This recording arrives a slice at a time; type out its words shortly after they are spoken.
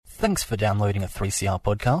Thanks for downloading a 3CR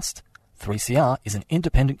podcast. 3CR is an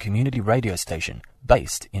independent community radio station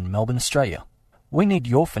based in Melbourne, Australia. We need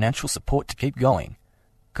your financial support to keep going.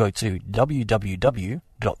 Go to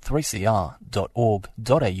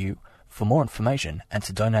www.3cr.org.au for more information and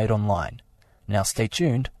to donate online. Now stay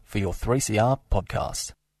tuned for your 3CR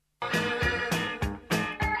podcast.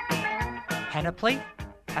 Panoply,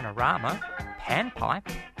 panorama, panpipe,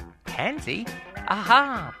 pansy,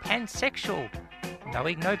 aha, pansexual,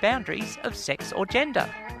 knowing no boundaries of sex or gender.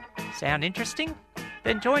 Sound interesting?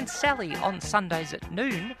 Then join Sally on Sundays at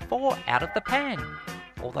noon for Out of the Pan.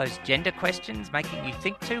 All those gender questions making you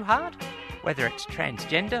think too hard? Whether it's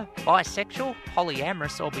transgender, bisexual,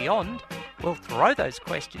 polyamorous or beyond, we'll throw those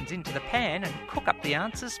questions into the pan and cook up the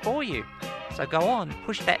answers for you. So go on,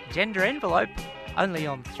 push that gender envelope, only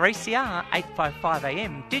on 3CR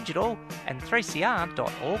 855am digital and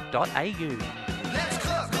 3cr.org.au. Let's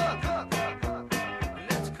cook.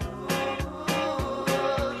 Let's cook.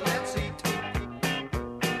 Let's eat.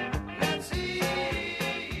 Let's eat.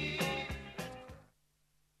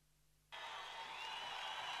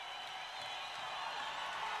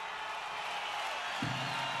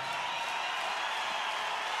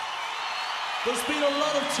 There's been a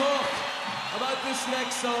lot of talk about this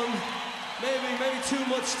next song. Maybe too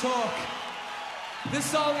much talk. This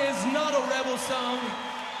song is not a rebel song.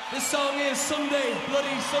 This song is Someday,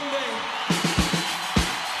 Bloody Someday.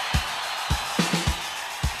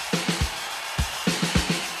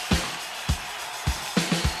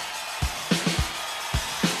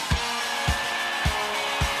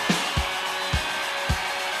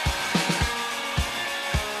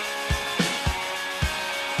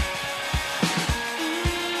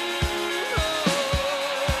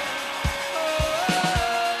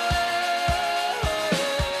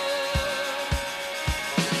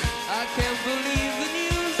 I can't believe the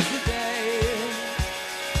news today.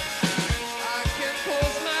 I can't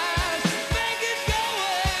close my eyes, make it go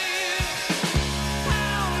away.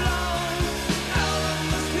 How long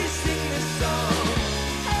must we sing this song?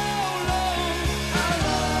 How long?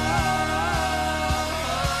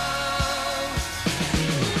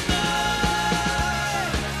 Tonight,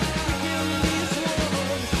 we kill these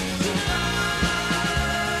ones.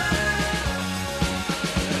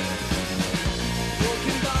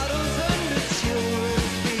 Broken bottles under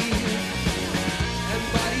children's feet, and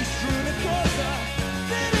bodies strewn across a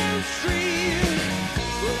dead-end street.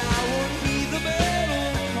 Well, I won't be the man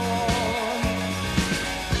on call,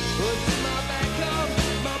 but my back up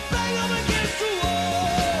against the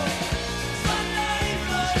wall. Sunday,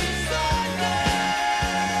 bloody Sunday.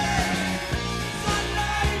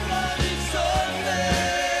 Sunday, bloody Sunday.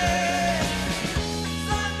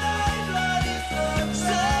 Sunday, bloody Sunday.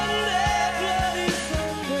 Sunday, bloody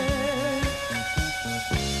Sunday.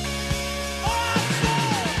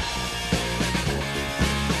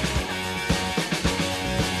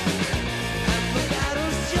 And the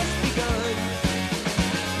battle's just begun.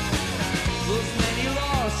 Those many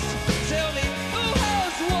lost. Tell me who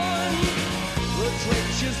has won? The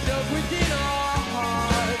trenches dug within our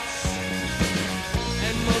hearts,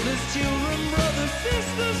 and mothers, children, brothers,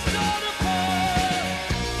 sisters torn apart.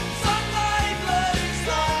 Sunday, bloody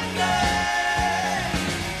Sunday.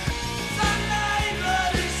 Sunday,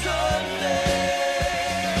 bloody Sunday.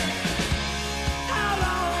 How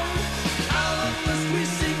long must we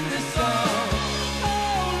sing this song?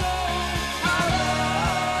 How long?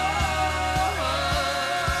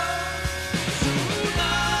 Tonight,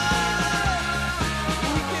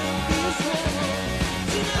 we can be as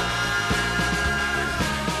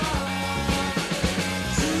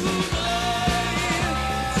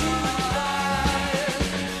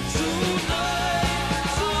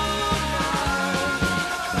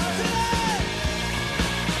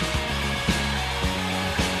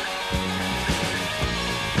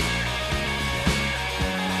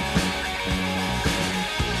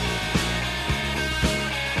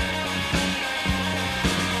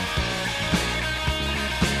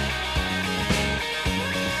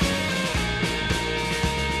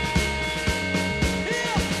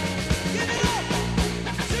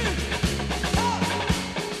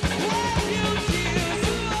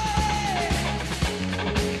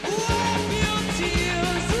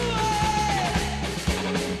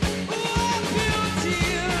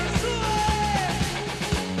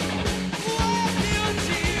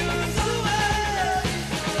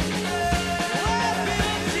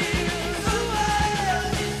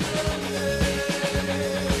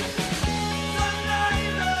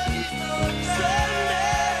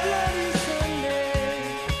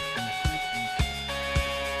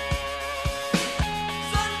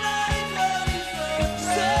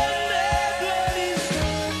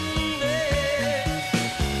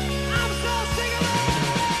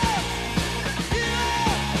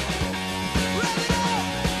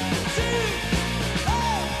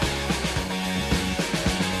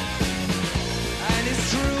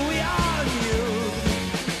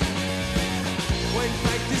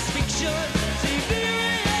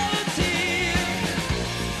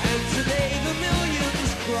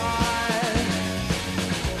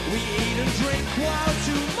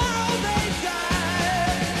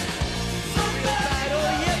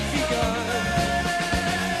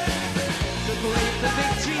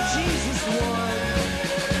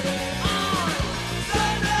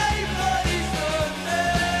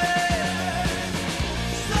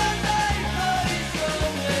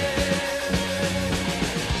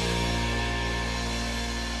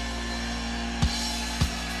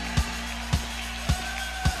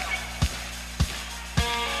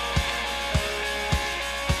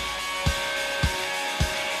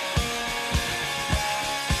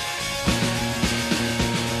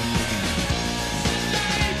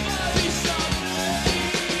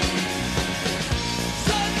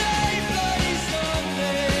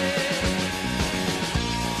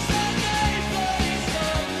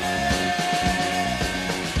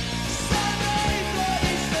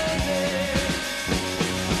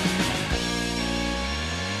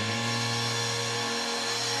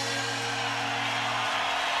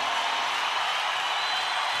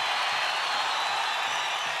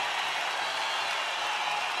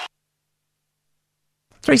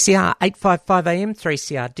 3CR 855 AM,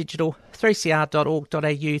 3CR Digital, 3cr.org.au,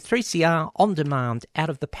 3CR On Demand, Out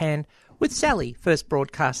of the Pan, with Sally, first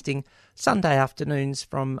broadcasting Sunday afternoons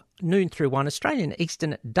from noon through 1 Australian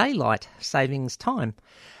Eastern Daylight Savings Time.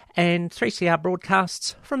 And 3CR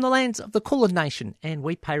broadcasts from the lands of the Kulin Nation, and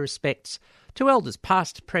we pay respects to elders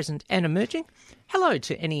past, present and emerging. Hello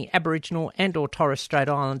to any Aboriginal and or Torres Strait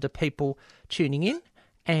Islander people tuning in,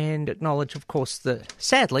 and acknowledge, of course, that,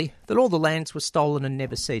 sadly, that all the lands were stolen and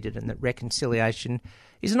never ceded, and that reconciliation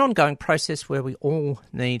is an ongoing process where we all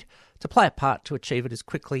need to play a part to achieve it as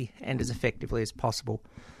quickly and as effectively as possible.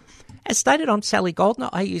 As stated, I'm Sally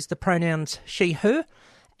Goldner. I use the pronouns she, her,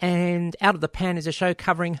 and Out of the Pan is a show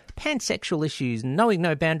covering pansexual issues, knowing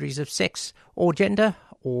no boundaries of sex or gender,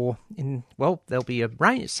 or there'll be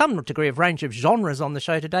some degree of range of genres on the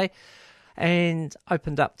show today. And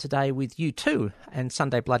opened up today with U2 and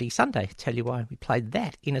Sunday Bloody Sunday. Tell you why we played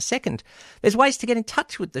that in a second. There's ways to get in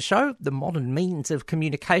touch with the show, the modern means of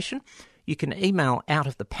communication. You can email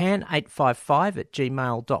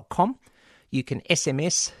outofthepan855@gmail.com. You can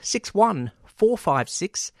SMS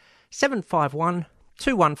 61456 751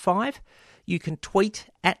 215. You can tweet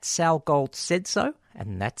at Sal Gold Said So,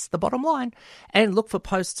 and that's the bottom line. And look for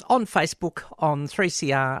posts on Facebook on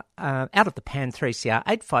 3CR, Out of the Pan 3CR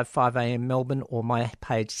 855 AM Melbourne, or my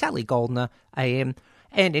page Sally Goldner AM.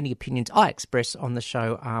 And any opinions I express on the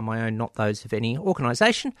show are my own, not those of any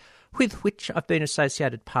organisation with which I've been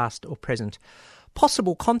associated past or present.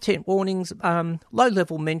 Possible content warnings,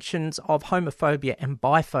 low-level mentions of homophobia and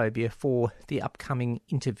biphobia for the upcoming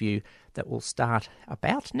interview that will start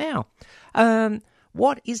about now.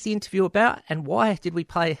 What is the interview about, and why did we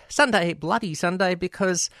play Sunday Bloody Sunday?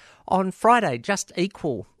 Because on Friday, Just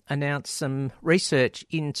Equal announced some research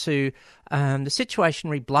into the situation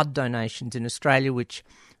re blood donations in Australia, which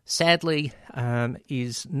sadly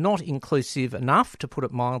is not inclusive enough, to put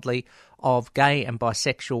it mildly, of gay and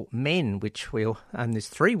bisexual men, which there's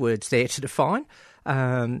three words there to define,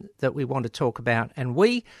 that we want to talk about. And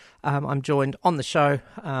I'm joined on the show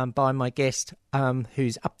by my guest,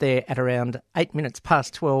 who's up there at around 8 minutes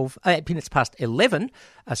past 11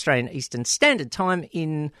 Australian Eastern Standard Time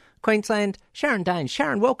in Queensland, Sharon Dane.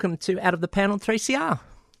 Sharon, welcome to Out of the Pan on 3CR.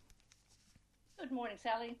 Good morning,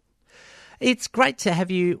 Sally. It's great to have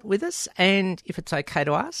you with us, and if it's okay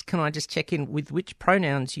to ask, can I just check in with which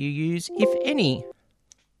pronouns you use, if any?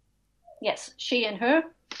 Yes, she and her.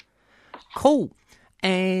 Cool.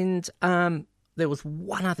 And there was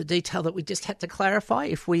one other detail that we just had to clarify,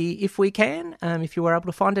 if we can, if you were able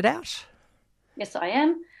to find it out. Yes, I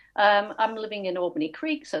am. I'm living in Albany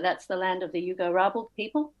Creek, so that's the land of the Yugo Rabble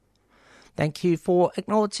people. Thank you for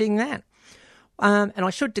acknowledging that. And I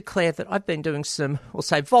should declare that I've been doing some, we'll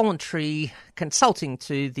say, voluntary consulting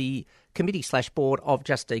to the committee/board of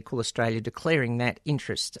Just Equal Australia, declaring that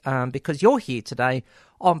interest, because you're here today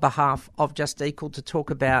on behalf of Just Equal to talk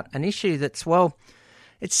about an issue that's,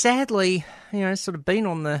 it's sadly, sort of been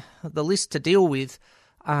on the list to deal with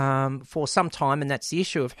for some time, and that's the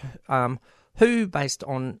issue of who, based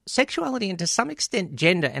on sexuality and to some extent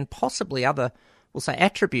gender and possibly other, we'll say,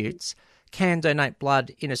 attributes, can donate blood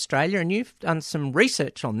in Australia. And you've done some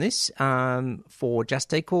research on this for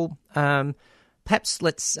Just Equal. Perhaps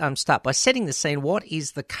let's start by setting the scene. What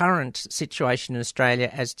is the current situation in Australia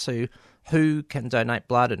as to who can donate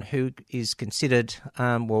blood and who is considered,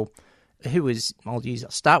 I'll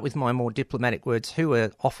start with my more diplomatic words, who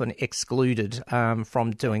are often excluded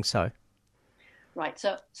from doing so? Right,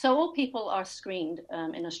 so all people are screened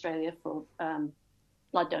in Australia for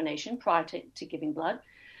blood donation prior to giving blood.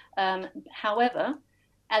 However,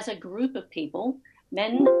 as a group of people,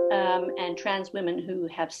 men and trans women who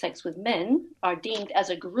have sex with men are deemed as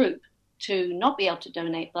a group to not be able to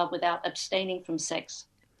donate blood without abstaining from sex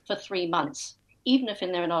for 3 months, even if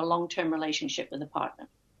they're in a long-term relationship with a partner.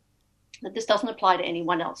 But this doesn't apply to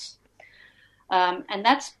anyone else. And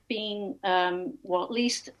that's being, at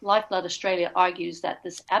least Lifeblood Australia argues that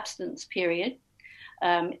this abstinence period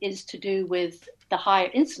is to do with the higher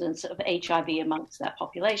incidence of HIV amongst that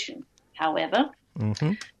population. However,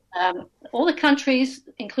 all the countries,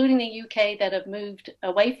 including the UK, that have moved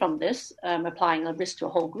away from this, applying a risk to a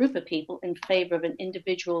whole group of people in favour of an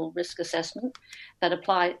individual risk assessment that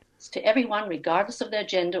applies to everyone, regardless of their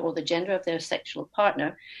gender or the gender of their sexual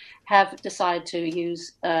partner, have decided to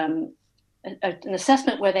use an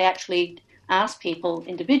assessment where they actually ask people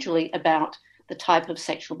individually about the type of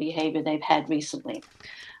sexual behaviour they've had recently.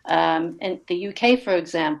 In the UK, for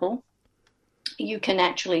example, you can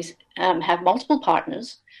actually have multiple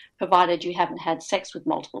partners, provided you haven't had sex with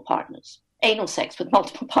multiple partners. Anal sex with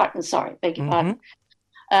multiple partners, beg your pardon.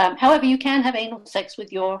 However, you can have anal sex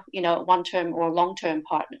with your, one-term or long-term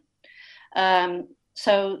partner.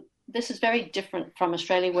 So this is very different from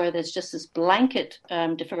Australia, where there's just this blanket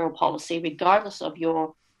deferral policy, regardless of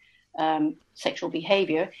your sexual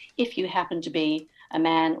behavior, if you happen to be a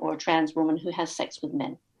man or a trans woman who has sex with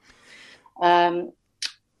men.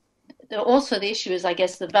 Also, the issue is, I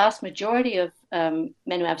guess, the vast majority of men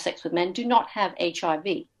who have sex with men do not have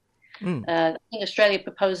HIV. I think Australia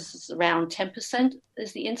proposes around 10%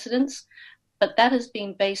 is the incidence, but that has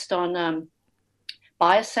been based on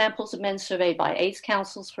biased samples of men surveyed by AIDS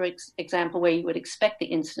councils, for example, where you would expect the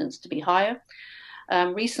incidence to be higher.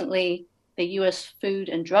 Recently, the US Food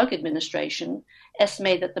and Drug Administration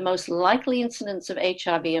estimated that the most likely incidence of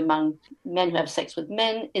HIV among men who have sex with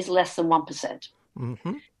men is less than 1%.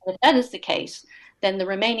 Mm-hmm. If that is the case, then the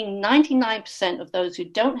remaining 99% of those who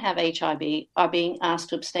don't have HIV are being asked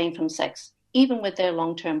to abstain from sex, even with their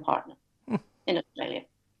long-term partner in Australia.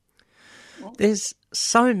 There's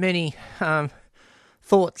so many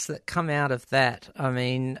thoughts that come out of that. I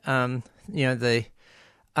mean, the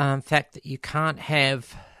fact that you can't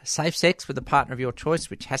have safe sex with a partner of your choice,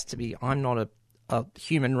 which has to be, I'm not a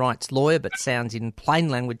human rights lawyer, but sounds in plain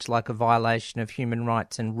language like a violation of human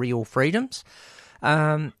rights and real freedoms.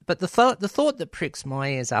 But the thought that pricks my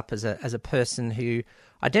ears up as a person who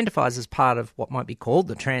identifies as part of what might be called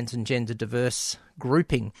the trans and gender diverse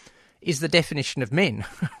grouping is the definition of men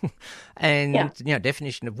and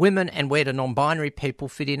definition of women, and where do non-binary people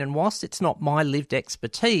fit in. And whilst it's not my lived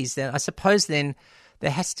expertise, then I suppose then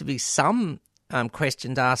there has to be some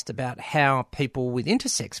questions asked about how people with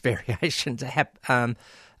intersex variations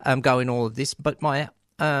go in all of this. But my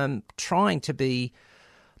trying to be,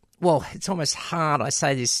 well, it's almost hard, I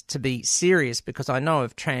say this, to be serious, because I know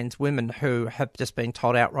of trans women who have just been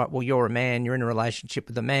told outright, well, you're a man, you're in a relationship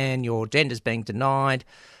with a man, your gender's being denied,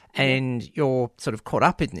 and you're sort of caught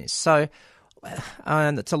up in this. So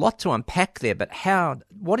it's a lot to unpack there, but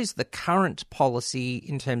what is the current policy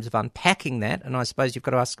in terms of unpacking that? And I suppose you've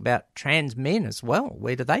got to ask about trans men as well.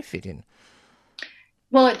 Where do they fit in?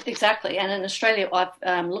 Well, exactly. And in Australia,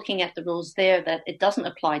 I'm looking at the rules there that it doesn't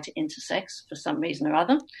apply to intersex for some reason or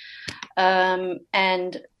other.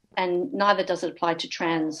 And neither does it apply to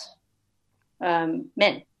trans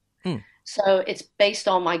men. So it's based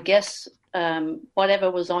on, I guess,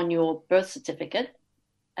 whatever was on your birth certificate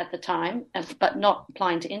at the time, but not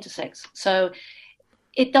applying to intersex. So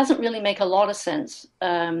it doesn't really make a lot of sense.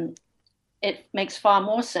 It makes far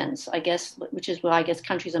more sense, I guess, which is where I guess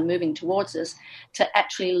countries are moving towards this, to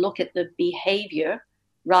actually look at the behavior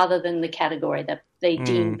rather than the category that they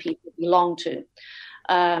deem people belong to.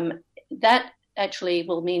 That actually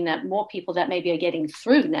will mean that more people that maybe are getting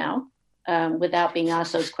through now without being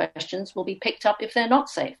asked those questions will be picked up if they're not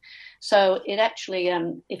safe. So it actually,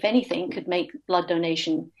 if anything, could make blood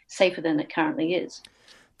donation safer than it currently is.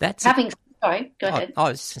 Sorry, go ahead. I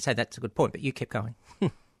was going to say that's a good point, but you keep going.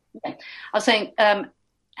 Okay. I was saying,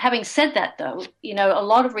 having said that, though, a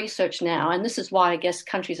lot of research now, and this is why I guess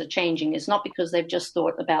countries are changing, is not because they've just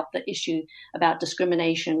thought about the issue about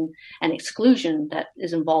discrimination and exclusion that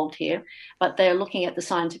is involved here, but they're looking at the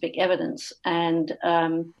scientific evidence. And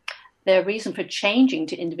their reason for changing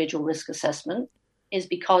to individual risk assessment is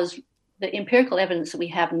because the empirical evidence that we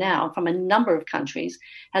have now from a number of countries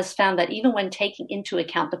has found that even when taking into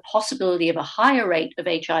account the possibility of a higher rate of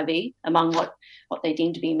HIV among what they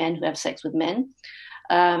deem to be men who have sex with men,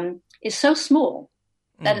 is so small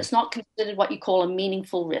that it's not considered what you call a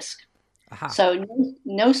meaningful risk. Aha. So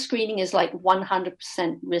no screening is like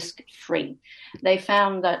 100% risk-free. They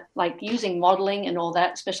found that, like, using modeling and all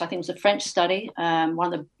that, especially I think it was a French study,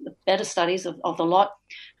 one of the better studies of the lot,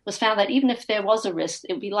 was found that even if there was a risk,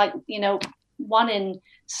 it would be like, 1 in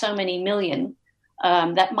so many million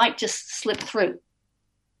that might just slip through.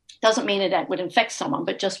 Doesn't mean that would infect someone,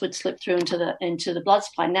 but just would slip through into the blood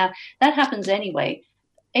supply. Now, that happens anyway.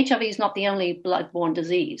 HIV is not the only blood-borne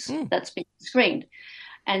disease that's being screened.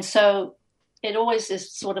 And so it always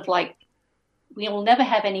is sort of like, we will never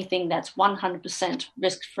have anything that's 100%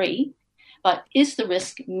 risk-free, but is the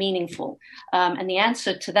risk meaningful? And the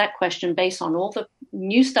answer to that question, based on all the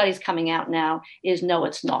new studies coming out now, is no,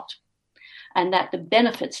 it's not. And that the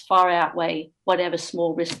benefits far outweigh whatever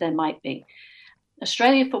small risk there might be.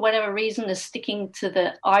 Australia, for whatever reason, is sticking to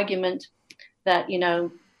the argument that,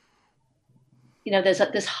 there's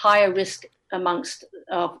this higher risk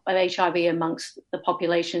of HIV amongst the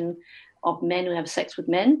population of men who have sex with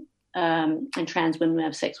men and trans women who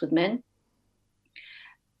have sex with men.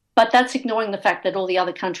 But that's ignoring the fact that all the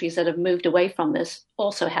other countries that have moved away from this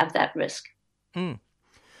also have that risk. And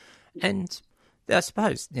I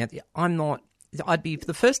suppose, I'd be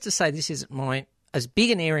the first to say this isn't my as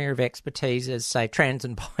big an area of expertise as, say, trans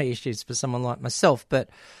and bi issues for someone like myself. But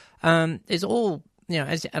there's all,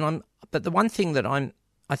 but the one thing that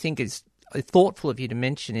I think is thoughtful of you to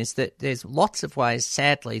mention is that there's lots of ways,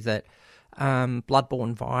 sadly, that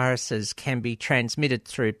bloodborne viruses can be transmitted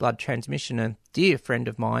through blood transmission. A dear friend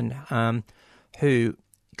of mine who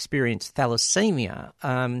experienced thalassemia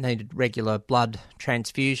needed regular blood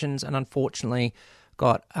transfusions and unfortunately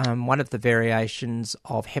got one of the variations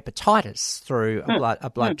of hepatitis through a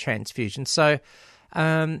blood transfusion. So,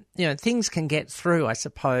 things can get through, I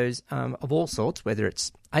suppose, of all sorts, whether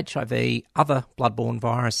it's HIV, other bloodborne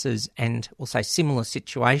viruses, and we'll say similar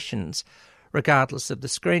situations, regardless of the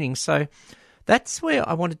screening. So that's where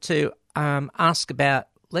I wanted to ask about.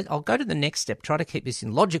 I'll go to the next step, try to keep this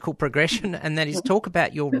in logical progression, and that is talk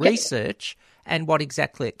about your research and what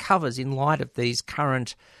exactly it covers in light of these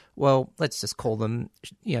current, well, let's just call them,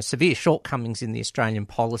 severe shortcomings in the Australian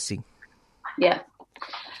policy. Yeah.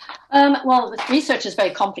 Well, the research is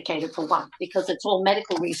very complicated, for one, because it's all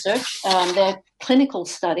medical research. They're clinical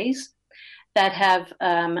studies that have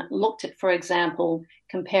looked at, for example,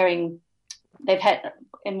 comparing. They've had,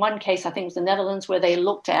 in one case, I think it was the Netherlands, where they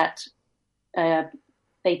looked at,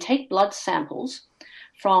 they take blood samples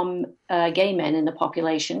from gay men in the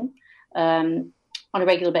population on a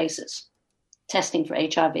regular basis, testing for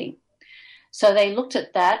HIV. So they looked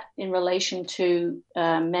at that in relation to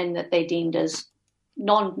men that they deemed as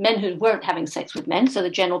men who weren't having sex with men, so the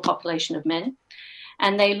general population of men,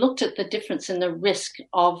 and they looked at the difference in the risk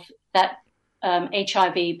of that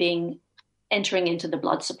HIV entering into the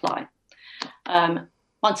blood supply.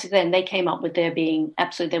 Once again, they came up with there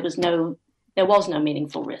was no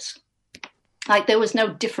meaningful risk. Like, there was no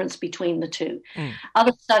difference between the two.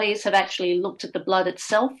 Other studies have actually looked at the blood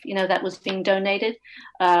itself, that was being donated,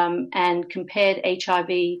 and compared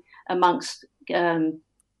HIV amongst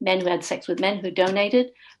men who had sex with men who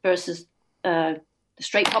donated versus the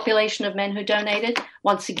straight population of men who donated.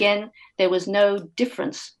 Once again, there was no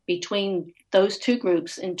difference between those two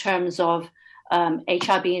groups in terms of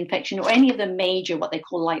HIV infection or any of the major, what they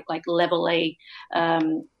call like level A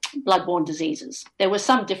bloodborne diseases. There were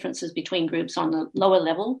some differences between groups on the lower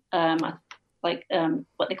level, what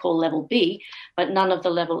they call level B, but none of the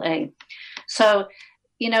level A. So,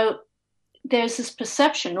 there's this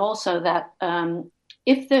perception also that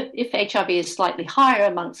if HIV is slightly higher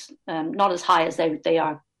amongst, not as high as they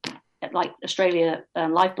are, like Australia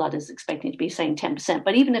Lifeblood is expecting to be saying 10%,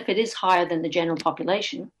 but even if it is higher than the general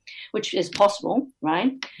population, which is possible,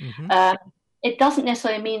 right? Mm-hmm. It doesn't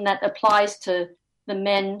necessarily mean that applies to the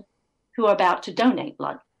men who are about to donate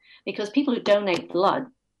blood, because people who donate blood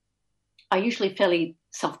are usually fairly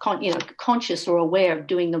conscious or aware of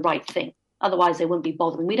doing the right thing. Otherwise, they wouldn't be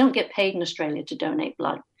bothering. We don't get paid in Australia to donate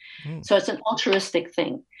blood. So it's an altruistic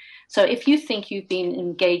thing. So if you think you've been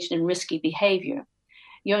engaged in risky behavior,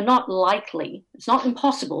 you're not likely, it's not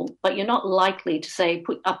impossible, but you're not likely to say,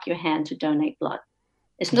 put up your hand to donate blood.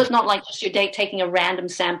 It's not like just your date taking a random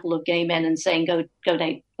sample of gay men and saying, go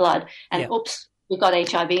donate blood, and oops, we've got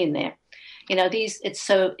HIV in there.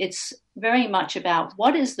 It's very much about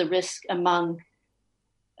what is the risk among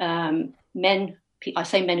men. I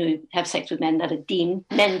say men who have sex with men that are deemed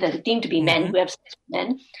to be men who have sex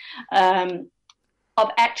with men, of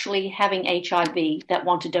actually having HIV that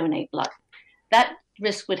want to donate blood. That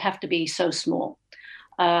risk would have to be so small.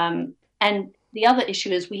 And the other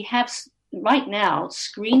issue is we have right now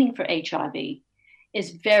screening for HIV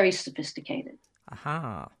is very sophisticated.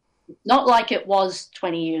 Aha. Not like it was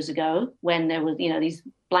 20 years ago when there was, these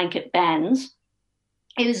blanket bans.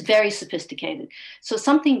 It is very sophisticated. So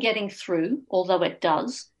something getting through, although it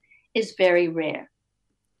does, is very rare.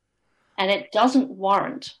 And it doesn't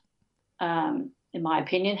warrant, in my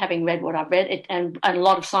opinion, having read what I've read, and a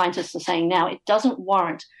lot of scientists are saying now, it doesn't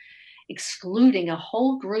warrant excluding a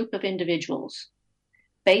whole group of individuals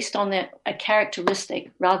based on a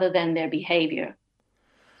characteristic rather than their behavior.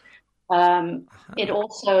 It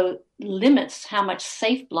also limits how much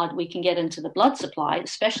safe blood we can get into the blood supply,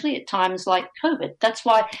 especially at times like COVID. That's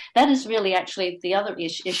why that is really actually the other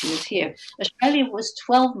issue is here. Australia was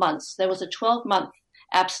 12 months. There was a 12-month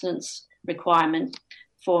abstinence requirement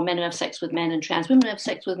for men who have sex with men and trans women who have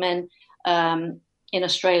sex with men in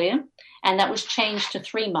Australia, and that was changed to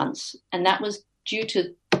 3 months, and that was due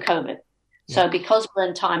to COVID. Yeah. So because we're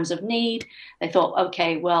in times of need, they thought,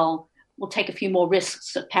 okay, well, we'll take a few more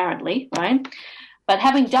risks, apparently, right? But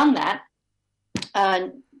having done that,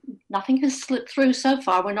 nothing has slipped through so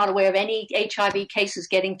far. We're not aware of any HIV cases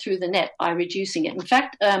getting through the net by reducing it. In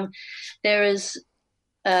fact, there is,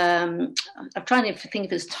 I'm trying to think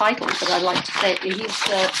of his title, but I'd like to say,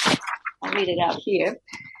 I'll read it out here.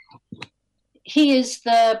 he is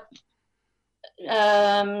the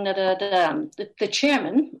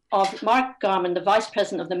chairman of Mark Garman, the vice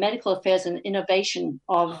president of the Medical Affairs and Innovation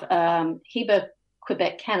of HEBA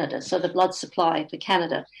Quebec, Canada, so the blood supply for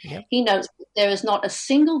Canada. Yep. He notes that there is not a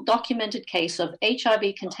single documented case of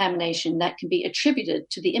HIV contamination that can be attributed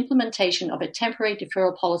to the implementation of a temporary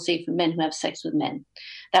deferral policy for men who have sex with men.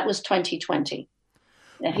 That was 2020.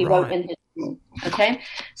 He wrote in his book. Okay?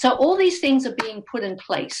 So all these things are being put in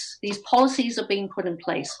place. These policies are being put in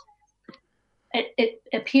place. It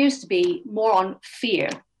appears to be more on fear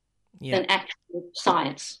than actual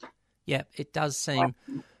science. Yeah, it does seem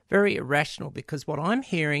very irrational, because what I'm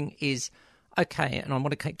hearing is, okay, and I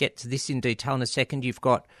want to get to this in detail in a second, you've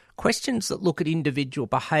got questions that look at individual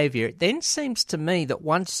behaviour. It then seems to me that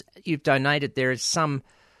once you've donated, there is some,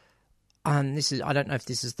 I don't know if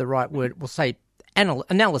this is the right word, we'll say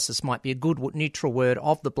analysis might be a good neutral word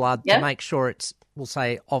of the blood to make sure it's, we'll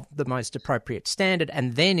say, of the most appropriate standard,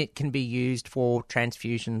 and then it can be used for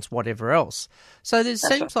transfusions, whatever else. So there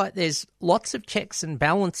seems like there's lots of checks and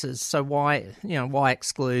balances. So why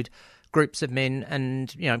exclude groups of men?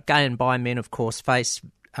 And gay and bi men, of course, face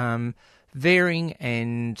varying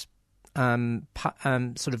and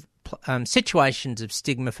situations of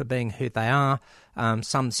stigma for being who they are.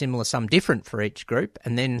 Some similar, some different for each group,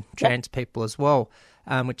 and then trans people as well,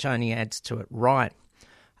 which only adds to it. Right.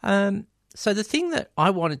 So the thing that I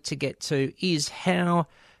wanted to get to is how,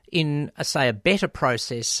 in, say, a better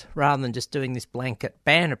process, rather than just doing this blanket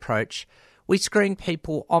ban approach, we screen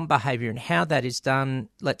people on behaviour and how that is done,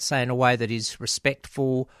 let's say, in a way that is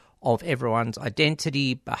respectful of everyone's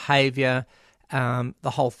identity, behaviour, the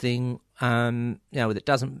whole thing, that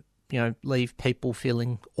doesn't, leave people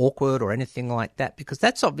feeling awkward or anything like that, because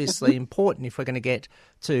that's obviously important if we're going to get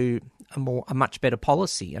to a much better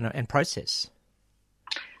policy and process.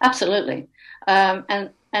 Absolutely. And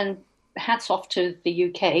hats off to the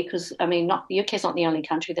UK, because, the UK is not the only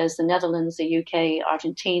country. There's the Netherlands, the UK,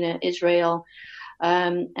 Argentina, Israel,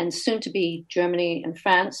 and soon to be Germany and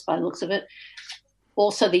France by the looks of it.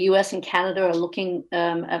 Also, the US and Canada are looking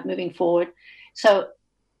at moving forward. So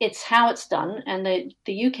it's how it's done. And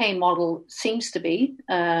the UK model seems to be,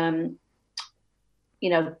 the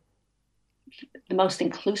most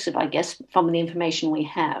inclusive, I guess, from the information we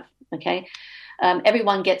have. Okay.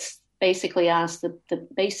 Everyone gets basically asked the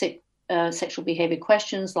basic sexual behavior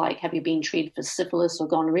questions, like, have you been treated for syphilis or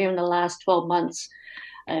gonorrhea in the last 12 months?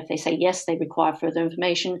 If they say yes, they require further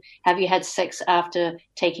information. Have you had sex after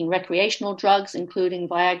taking recreational drugs, including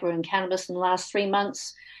Viagra and cannabis, in the last 3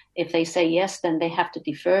 months? If they say yes, then they have to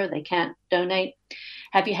defer. They can't donate.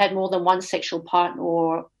 Have you had more than one sexual partner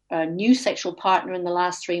or a new sexual partner in the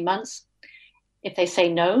last 3 months? If they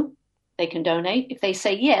say no, they can donate. If they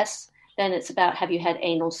say yes, then it's about, have you had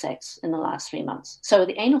anal sex in the last 3 months? So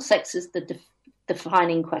the anal sex is the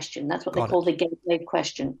defining question. That's what they call the gateway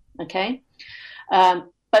question, okay?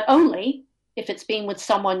 But only if it's been with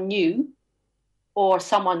someone new or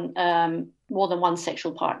someone more than one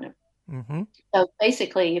sexual partner. Mm-hmm. So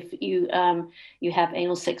basically, if you have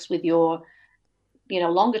anal sex with your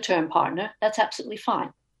longer-term partner, that's absolutely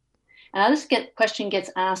fine. And this question gets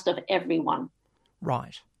asked of everyone.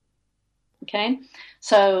 Right. Okay,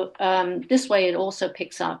 so this way it also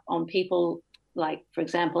picks up on people like, for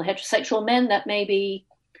example, heterosexual men that maybe,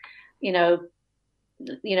 who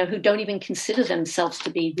don't even consider themselves to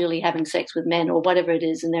be really having sex with men or whatever it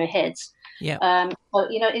is in their heads. Yeah.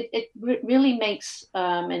 It really makes,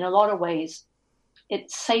 in a lot of ways,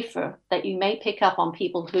 it's safer that you may pick up on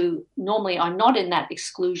people who normally are not in that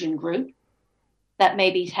exclusion group that may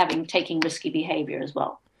be taking risky behavior as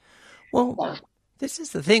well. Well, this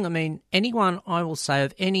is the thing. Anyone, I will say,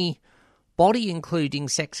 of any body, including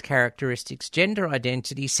sex characteristics, gender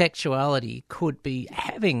identity, sexuality, could be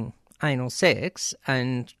having anal sex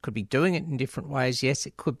and could be doing it in different ways. Yes,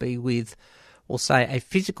 it could be with, we'll say, a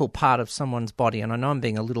physical part of someone's body. And I know I'm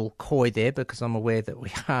being a little coy there because I'm aware that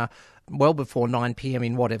we are well before 9 p.m.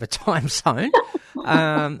 in whatever time zone.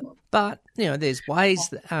 But, there's ways.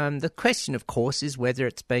 The question, of course, is whether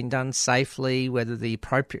it's being done safely, whether the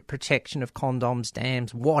appropriate protection of condoms,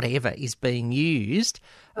 dams, whatever is being used,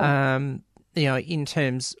 in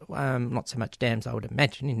terms, not so much dams, I would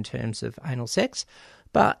imagine, in terms of anal sex.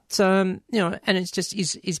 But, and it's just,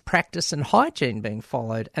 is practice and hygiene being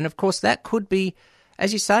followed? And, of course, that could be,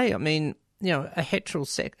 as you say, a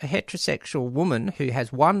heterosexual woman who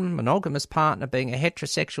has one monogamous partner being a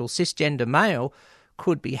heterosexual cisgender male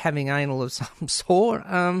could be having anal of some sort.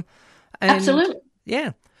 Absolutely.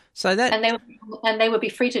 Yeah. So that, and they would be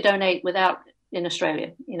free to donate without in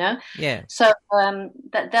Australia, Yeah. So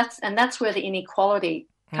that's where the inequality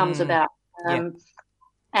comes about. And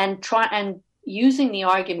using the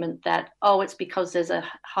argument that, oh, it's because there's a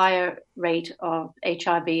higher rate of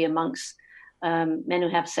HIV amongst men who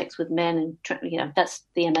have sex with men, and that's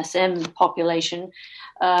the MSM population,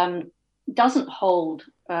 doesn't hold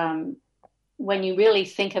when you really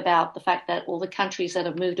think about the fact that all the countries that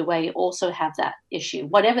have moved away also have that issue,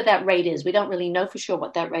 whatever that rate is. We don't really know for sure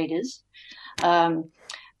what that rate is,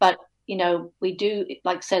 but we do,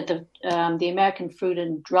 like I said, the American Food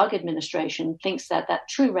and Drug Administration thinks that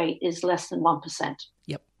true rate is less than 1%.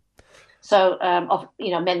 Yep. So of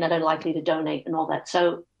men that are likely to donate and all that.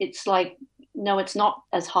 So it's like, no, it's not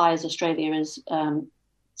as high as Australia is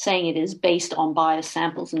saying it is, based on biased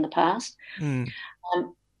samples in the past.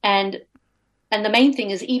 And the main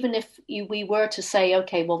thing is, even if we were to say,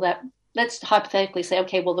 okay, well, let's hypothetically say,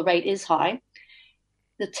 okay, well, the rate is high.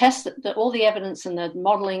 The tests, all the evidence and the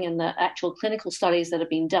modeling and the actual clinical studies that have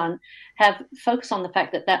been done have focused on the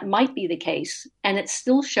fact that might be the case, and it's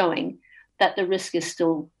still showing that the risk is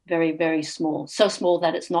still very, very small, so small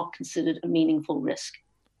that it's not considered a meaningful risk.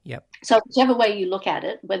 Yep. So whichever way you look at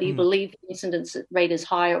it, whether you believe the incidence rate is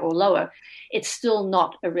higher or lower, it's still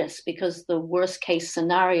not a risk, because the worst case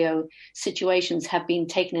scenario situations have been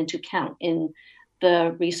taken into account in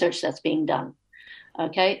the research that's being done.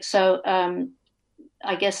 Okay, so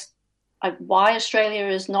I guess why Australia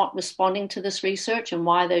is not responding to this research, and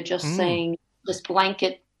why they're just saying this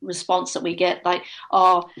blanket response that we get, like,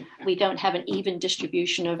 oh, we don't have an even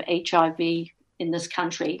distribution of HIV in this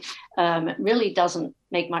country, really doesn't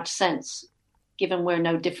make much sense, given we're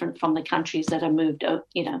no different from the countries that have moved,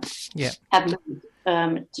 have moved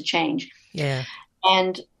to change. Yeah.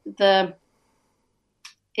 And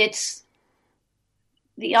it's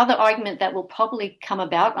the other argument that will probably come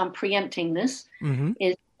about, I'm preempting this,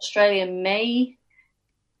 is Australia may,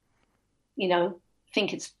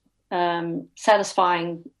 think it's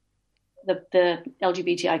satisfying the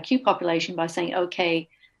LGBTIQ population by saying, okay,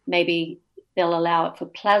 maybe they'll allow it for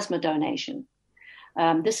plasma donation.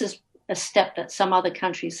 This is a step that some other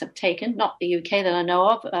countries have taken, not the UK that I know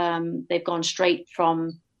of. They've gone straight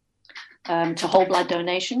from to whole blood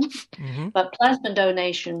donation. But plasma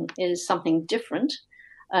donation is something different.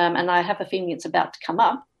 And I have a feeling it's about to come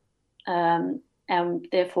up. And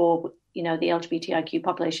therefore, the LGBTIQ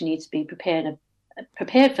population needs to be prepared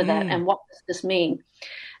for that. And what does this mean?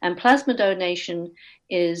 And plasma donation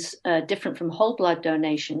is different from whole blood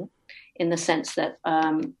donation in the sense that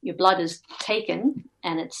your blood is taken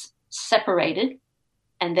and it's separated,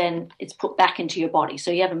 and then it's put back into your body. So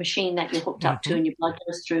you have a machine that you're hooked up to, and your blood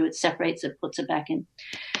goes through, it separates it, puts it back in.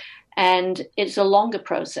 And it's a longer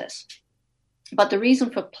process. But the reason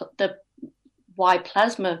for why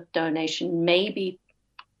plasma donation may be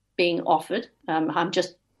being offered, I'm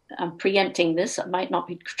preempting this, it might not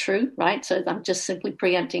be true, right? So I'm just simply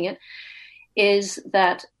preempting it, is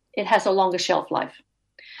that it has a longer shelf life.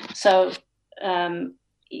 So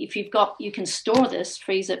if you can store this,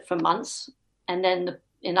 freeze it for months, and then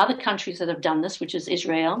in other countries that have done this, which is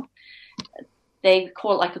Israel, they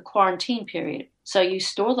call it like a quarantine period. So you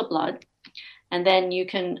store the blood, and then you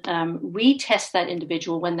can retest that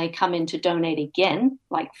individual when they come in to donate again,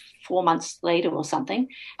 like 4 months later or something.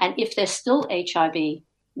 And if they're still HIV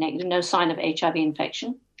negative, no sign of HIV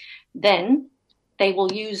infection, then they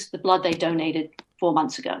will use the blood they donated 4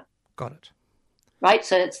 months ago. Got it. Right?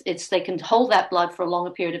 So it's they can hold that blood for a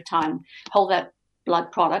longer period of time, hold that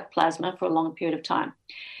blood product, plasma, for a longer period of time.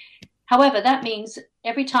 However, that means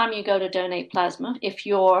every time you go to donate plasma, if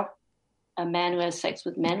you're a man who has sex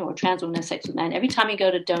with men or a trans woman who has sex with men, every time you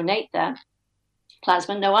go to donate that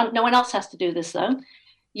plasma, no one else has to do this though,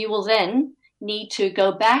 you will then need to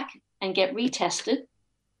go back and get retested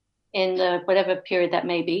in the whatever period that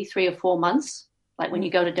may be, 3 or 4 months, like when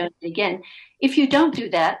you go to donate again. If you don't do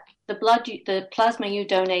that, the plasma you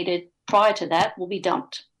donated prior to that will be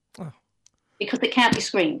dumped. Oh. Because it can't be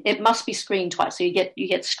screened. It must be screened twice. So you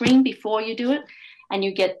get screened before you do it, and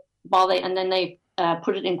you get and then they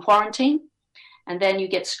put it in quarantine, and then you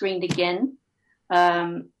get screened again.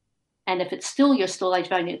 And if it's still you're still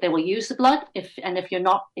HIV, they will use the blood. If you're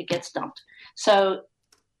not, it gets dumped. So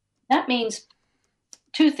that means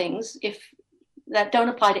two things. If that don't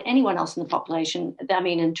apply to anyone else in the population, I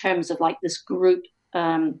mean, in terms of like this group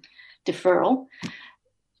deferral,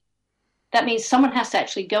 that means someone has to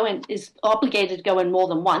actually go in, is obligated to go in more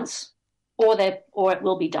than once, or it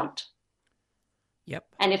will be dumped. Yep.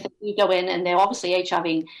 And if you go in and they're obviously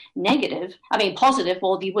HIV positive,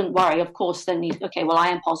 well, you wouldn't worry. Of course, then I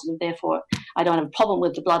am positive, therefore I don't have a problem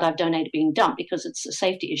with the blood I've donated being dumped, because it's a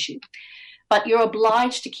safety issue. But you're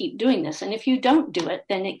obliged to keep doing this, and if you don't do it,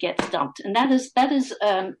 then it gets dumped. And that is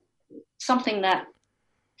something that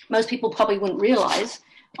most people probably wouldn't realize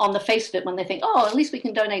on the face of it when they think, oh, at least we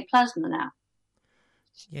can donate plasma now.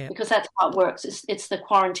 Yeah. Because that's how it works. It's the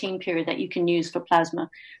quarantine period that you can use for plasma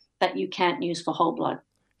that you can't use for whole blood.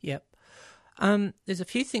 Yep. There's a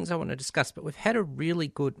few things I want to discuss, but we've had a really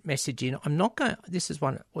good message in. I'm not going. This is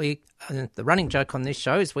one the running joke on this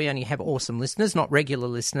show is we only have awesome listeners, not regular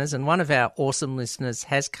listeners. And one of our awesome listeners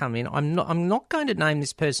has come in. I'm not going to name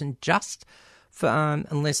this person just for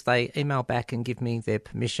unless they email back and give me their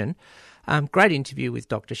permission. Great interview with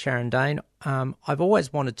Dr. Sharon Dane. I've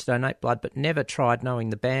always wanted to donate blood, but never tried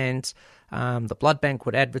knowing the bands. The blood bank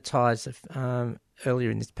would advertise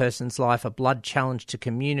earlier in this person's life a blood challenge to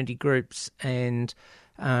community groups, and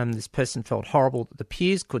this person felt horrible that the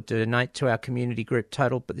peers could donate to our community group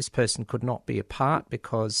total, but this person could not be a part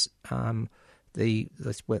because the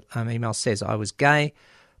email says I was gay.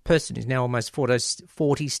 Person is now almost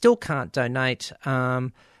 40, still can't donate,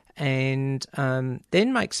 and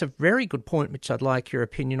then makes a very good point, which I'd like your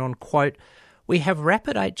opinion on, quote, we have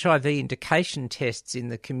rapid HIV indication tests in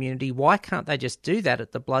the community. Why can't they just do that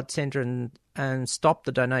at the blood centre and stop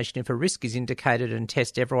the donation if a risk is indicated and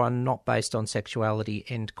test everyone not based on sexuality,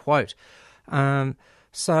 end quote.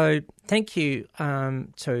 So thank you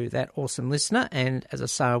to that awesome listener. And as I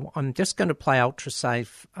say, I'm just going to play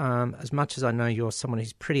UltraSafe. As much as I know you're someone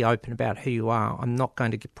who's pretty open about who you are, I'm not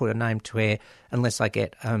going to put a name to air unless I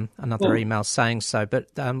get another email saying so. But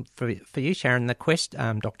for you, Sharon,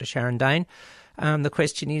 Dr. Sharon Dane, the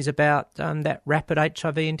question is about that rapid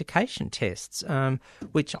HIV indication tests,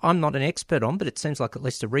 which I'm not an expert on, but it seems like at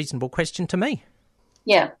least a reasonable question to me.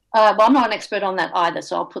 Yeah, well, I'm not an expert on that either,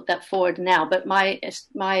 so I'll put that forward now. But I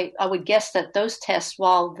would guess that those tests,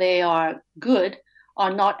 while they are good,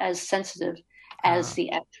 are not as sensitive as the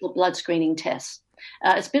actual blood screening tests.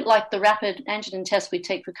 It's a bit like the rapid antigen test we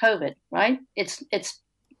take for COVID, right? It's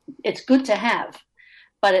good to have,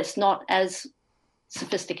 but it's not as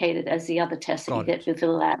sophisticated as the other tests that you get through the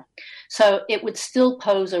lab. So it would still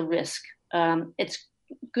pose a risk. It's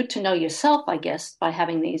good to know yourself, I guess, by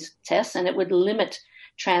having these tests, and it would limit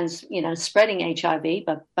spreading HIV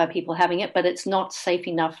by people having it, but it's not safe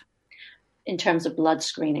enough in terms of blood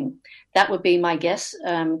screening. That would be my guess,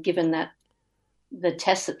 given that the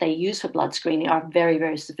tests that they use for blood screening are very,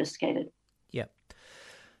 very sophisticated. Yep.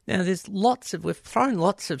 Now, we've thrown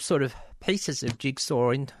lots of sort of pieces of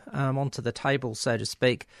jigsaw onto the table, so to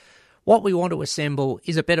speak. What we want to assemble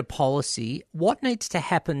is a better policy. What needs to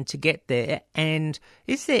happen to get there? And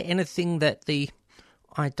is there anything that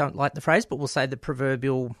I don't like the phrase, but we'll say the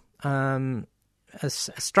proverbial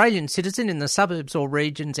Australian citizen in the suburbs or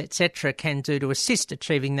regions, etc., can do to assist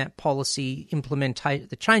achieving that policy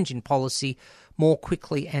the change in policy more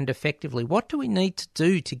quickly and effectively? What do we need to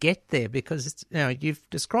do to get there? Because you've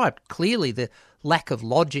described clearly the lack of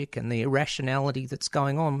logic and the irrationality that's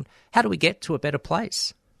going on. How do we get to a better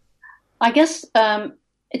place? I guess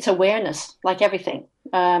it's awareness, like everything.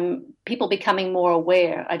 People becoming more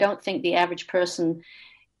aware. I don't think the average person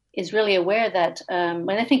is really aware that when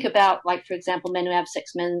they think about, like, for example, men who have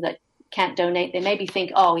sex, men that can't donate, they maybe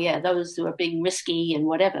think, oh, yeah, those who are being risky and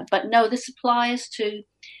whatever. But no, this applies to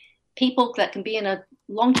people that can be in a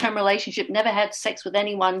long-term relationship, never had sex with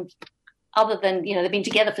anyone other than, they've been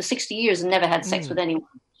together for 60 years and never had sex with anyone.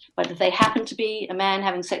 But if they happen to be a man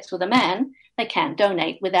having sex with a man, they can't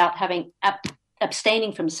donate without having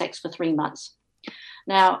abstaining from sex for 3 months.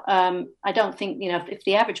 Now, I don't think, if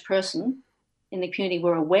the average person in the community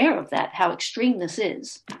were aware of that, how extreme this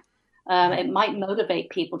is, it might motivate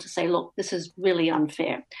people to say, look, this is really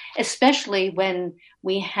unfair, especially when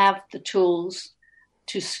we have the tools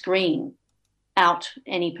to screen out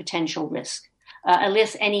any potential risk, at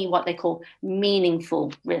least any what they call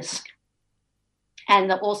meaningful risk.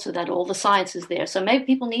 And also that all the science is there. So maybe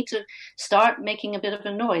people need to start making a bit of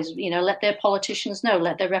a noise, let their politicians know,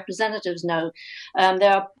 let their representatives know.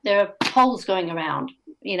 There are polls going around,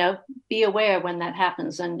 be aware when that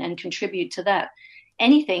happens and contribute to that.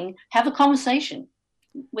 Anything, have a conversation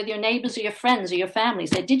with your neighbors or your friends or your family.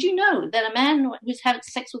 Say, did you know that a man who's had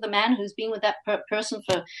sex with a man who's been with that person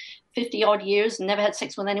for 50 odd years and never had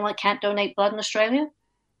sex with anyone can't donate blood in Australia?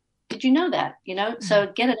 Did you know that?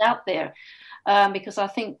 So get it out there. Because I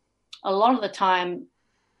think a lot of the time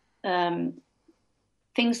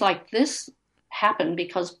things like this happen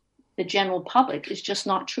because the general public is just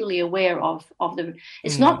not truly aware of the.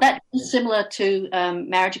 It's not that similar to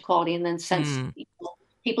marriage equality in the sense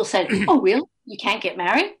people say, "Oh, really? You can't get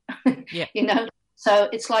married?" Yeah. So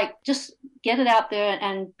it's like just get it out there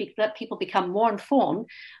and let people become more informed,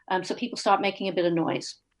 so people start making a bit of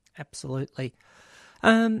noise. Absolutely.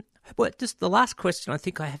 Well, just the last question I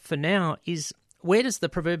think I have for now is, where does the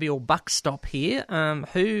proverbial buck stop here?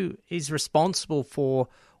 Who is responsible for,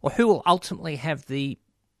 or who will ultimately have the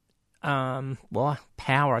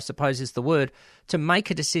power, I suppose is the word, to make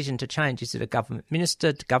a decision to change? Is it a government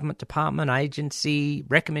minister, government department, agency,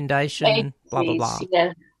 recommendation, blah, blah, blah?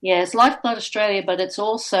 Yeah, it's Lifeblood Australia, but it's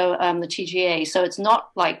also the TGA. So it's not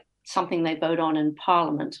like something they vote on in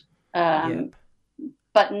Parliament.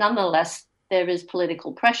 But nonetheless, there is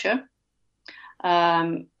political pressure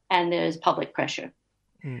and there is public pressure.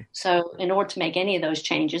 So in order to make any of those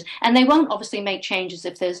changes, and they won't obviously make changes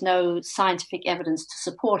if there's no scientific evidence to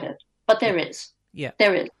support it, but there is. Yeah.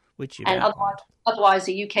 There is. Which you and otherwise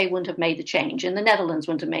the UK wouldn't have made the change, and the Netherlands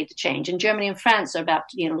wouldn't have made the change, and Germany and France are about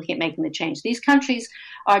looking at making the change. These countries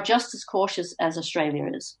are just as cautious as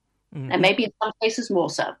Australia is, and maybe in some cases more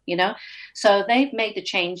so. So they've made the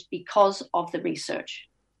change because of the research.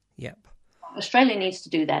 Yep. Australia needs to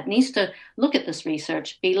do that. Needs to look at this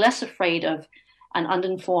research, be less afraid of an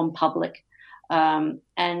uninformed public, and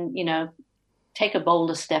take a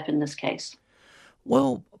bolder step in this case.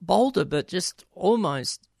 Well, bolder, but just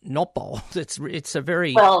almost not bold. It's a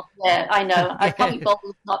very I know. I probably bold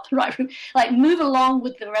is not the right route. Like move along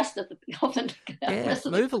with the rest of the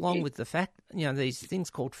move along with the fact. These things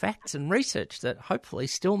called facts and research that hopefully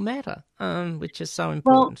still matter, which is so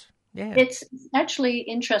important. It's actually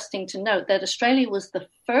interesting to note that Australia was the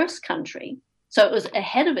first country, so it was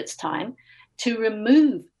ahead of its time, to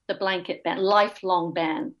remove the blanket ban, lifelong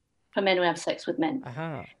ban for men who have sex with men.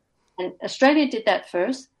 And Australia did that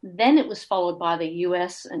first. Then it was followed by the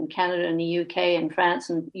US and Canada and the UK and France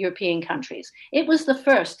and European countries. It was the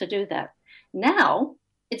first to do that. Now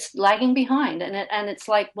it's lagging behind. And it's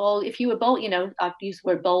like, well, if you were bold, I've used the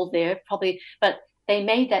word bold there probably, but they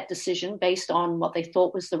made that decision based on what they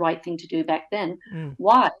thought was the right thing to do back then.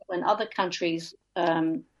 Why, when other countries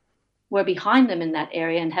were behind them in that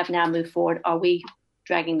area and have now moved forward, are we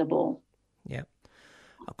dragging the ball? Yeah.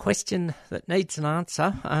 A question that needs an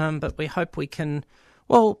answer, but we hope we can,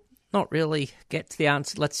 not really get to the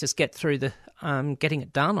answer. Let's just get through the getting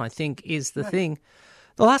it done, I think, is the thing.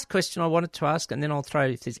 The last question I wanted to ask, and then I'll throw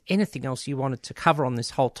if there's anything else you wanted to cover on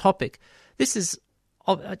this whole topic. This is,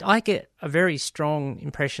 I get a very strong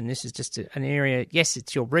impression this is just an area, yes,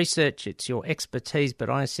 it's your research, it's your expertise,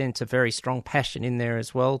 but I sense a very strong passion in there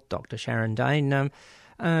as well, Dr. Sharon Dane.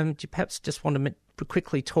 Do you perhaps just want to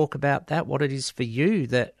quickly talk about that, what it is for you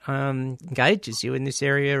that engages you in this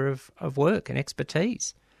area of work and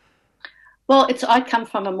expertise? Well, I come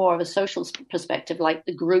from a more of a social perspective, like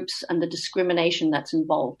the groups and the discrimination that's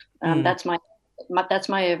involved. That's my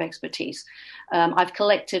area of expertise. I've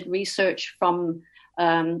collected research from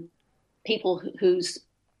people whose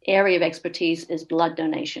area of expertise is blood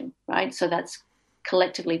donation, right? So that's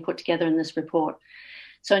collectively put together in this report.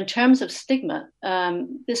 So in terms of stigma,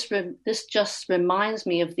 this just reminds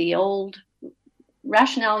me of the old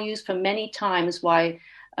rationale used for many times why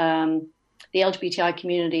the LGBTI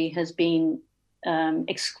community has been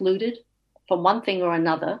excluded from one thing or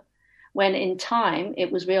another, when in time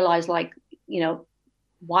it was realized,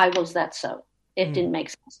 why was that so? It didn't make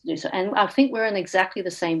sense to do so. And I think we're in exactly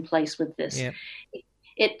the same place with this. Yeah.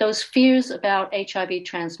 Those fears about HIV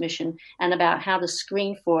transmission and about how to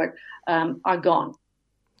screen for it are gone.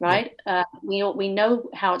 Right? Yeah. We know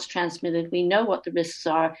how it's transmitted. We know what the risks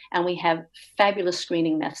are, and we have fabulous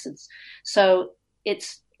screening methods. So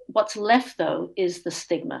what's left, though, is the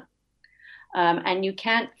stigma. And you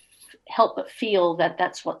can't help but feel that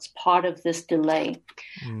that's what's part of this delay.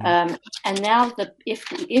 And now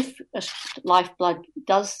if Lifeblood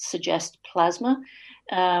does suggest plasma,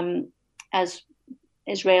 as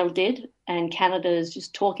Israel did and Canada is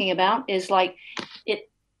just talking about, is like it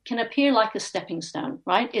can appear like a stepping stone,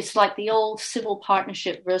 right? It's like the old civil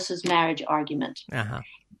partnership versus marriage argument.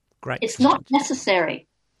 Great. It's not necessary.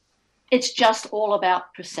 It's just all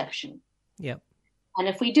about perception. Yep. And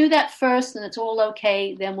if we do that first and it's all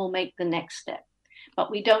okay, then we'll make the next step. But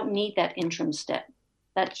we don't need that interim step.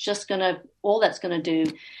 All that's going to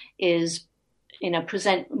do is,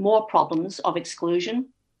 present more problems of exclusion.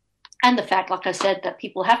 And the fact, like I said, that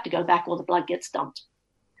people have to go back or the blood gets dumped.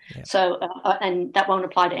 Yep. So, and that won't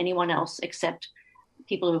apply to anyone else except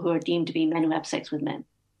people who are deemed to be men who have sex with men.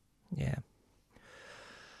 Yeah.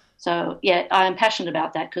 So, yeah, I am passionate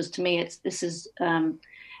about that because to me this is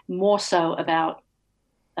more so about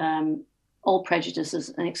old prejudices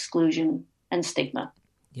and exclusion and stigma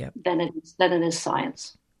than it is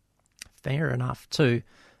science. Fair enough, too,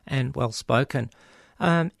 and well spoken.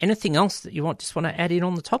 Anything else that you just want to add in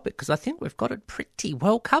on the topic? Because I think we've got it pretty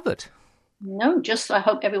well covered. No, just I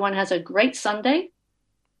hope everyone has a great Sunday.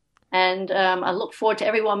 And I look forward to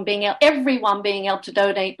everyone being able to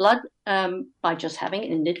donate blood by just having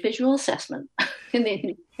an individual assessment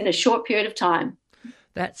in a short period of time.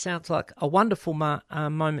 That sounds like a wonderful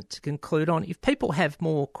moment to conclude on. If people have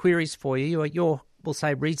more queries for you, you're, we'll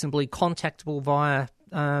say, reasonably contactable via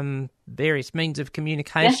various means of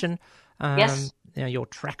communication. Yes. You're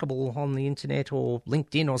trackable on the internet or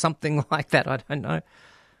LinkedIn or something like that. I don't know.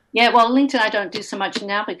 Yeah, well, LinkedIn I don't do so much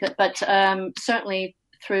now, but certainly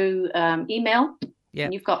through email. Yeah.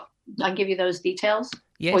 I can give you those details.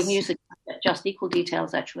 Yes. Or you can use the Just Equal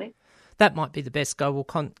details, actually. That might be the best go. We'll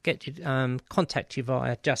contact you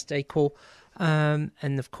via Just Equal.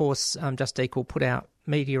 And, of course, Just Equal put out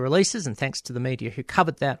media releases, and thanks to the media who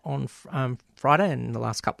covered that on Friday and the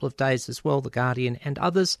last couple of days as well, The Guardian and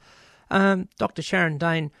others. Dr. Sharon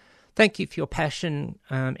Dane, thank you for your passion,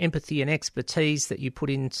 empathy and expertise that you put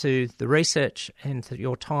into the research and for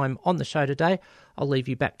your time on the show today. I'll leave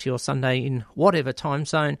you back to your Sunday in whatever time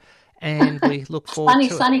zone, and we look forward to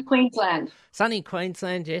sunny Queensland. Sunny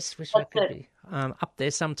Queensland, yes. Wish I could be up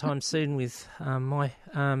there sometime soon with my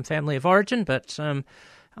family of origin, but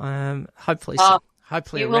hopefully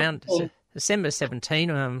around December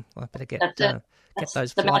 17. I better get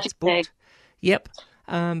those flights booked. Yep.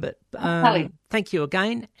 Thank you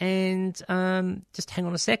again, and just hang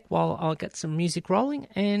on a sec while I'll get some music rolling,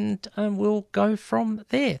 and we'll go from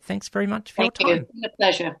there. Thanks very much for your time. Thank you. A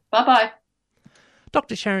pleasure. Bye-bye.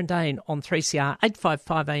 Dr. Sharon Dane on 3CR,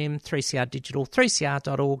 855 AM, 3CR Digital,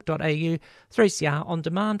 3cr.org.au, 3CR On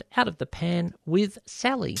Demand, Out of the Pan with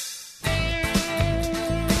Sally.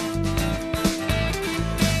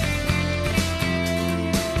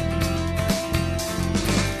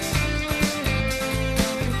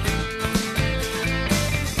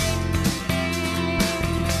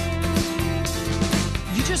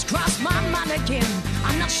 Just crossed my mind again.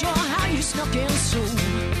 I'm not sure how you snuck in so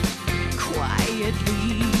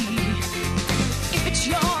quietly. If it's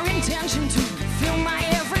your intention to fill my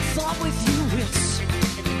every thought with you, it's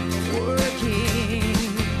working.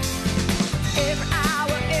 Every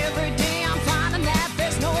hour, every day, I'm finding that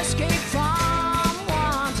there's no escape from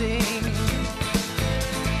wanting.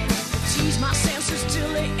 Tease my senses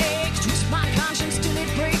till they ache, twist my conscience till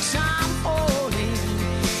it breaks. I'm falling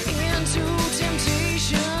into temptation.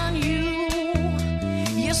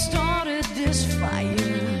 You started this fire.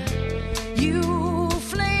 You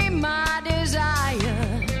flame my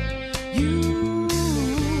desire. You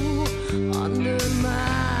under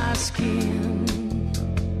my skin.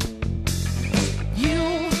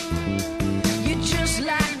 You just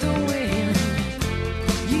like the wind.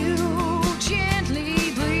 You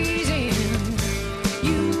gently breeze in.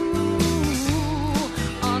 You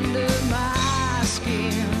under my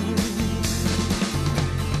skin.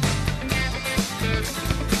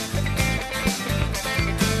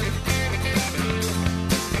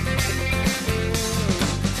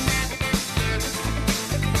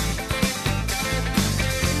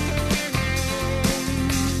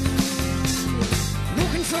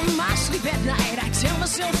 From my sleep at night, I tell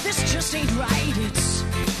myself this just ain't right. It's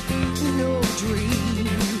no dream.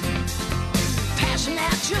 Passion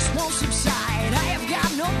that just won't subside. I have got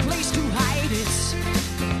no place to hide. It's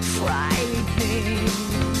frightening.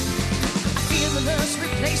 I feel the lust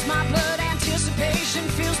replace my blood. Anticipation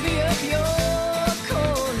fills me up. You're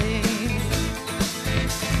calling.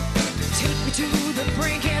 Take me to the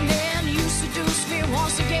brink and then you seduce me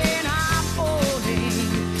once again. I'm falling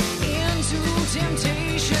into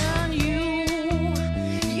temptation.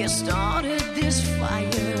 You started this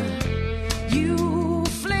fire. You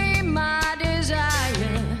flame my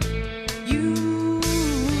desire. You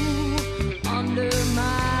under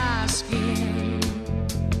my skin.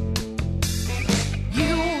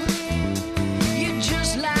 You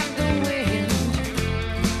just like the wind.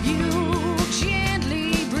 You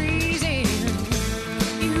gently breeze in.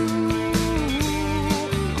 You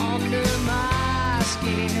under my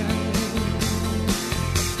skin.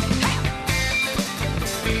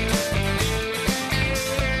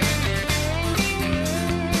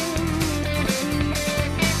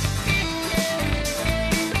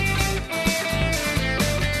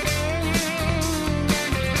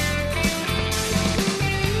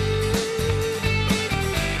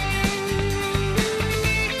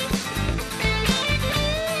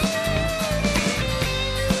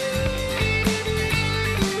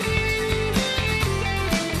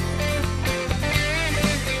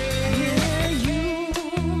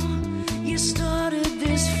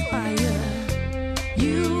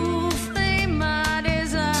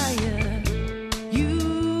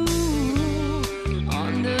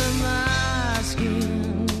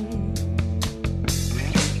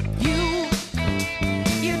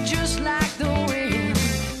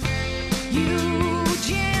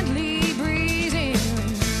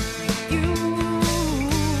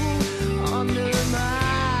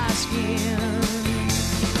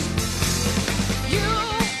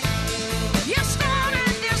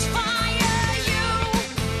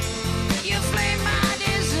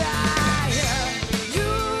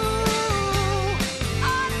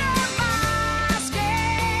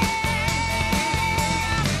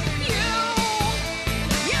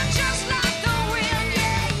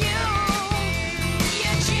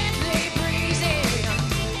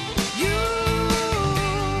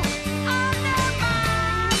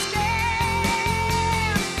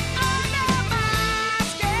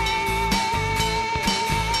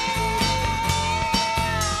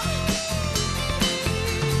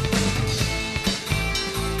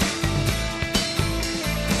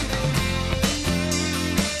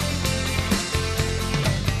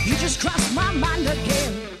 crossed my mind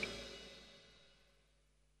again.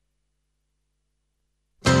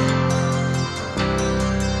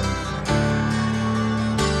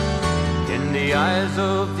 In the eyes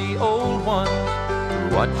of the old ones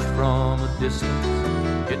who watched from a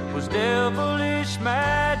distance, it was devilish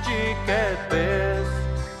magic at best.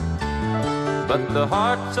 But the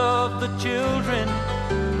hearts of the children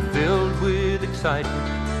were filled with excitement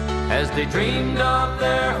as they dreamed of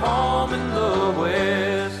their home in the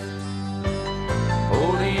West.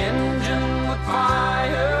 Oh, the engine would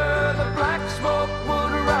fire, the black smoke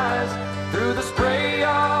would rise through the spray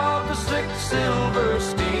of the slick silver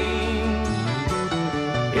steam.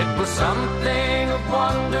 It was something of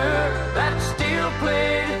wonder, that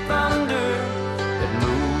steel-plated thunder that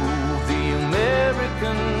moved the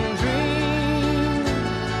American dream,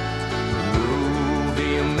 moved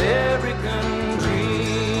the American dream.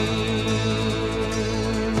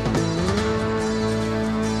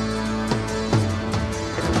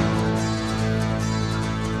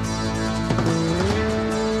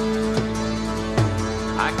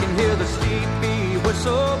 I can hear the sleepy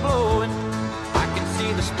whistle blowing, I can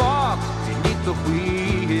see the sparks beneath the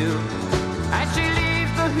wheel as she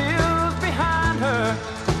leaves the hills behind her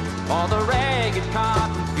for the ragged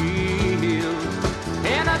cotton fields.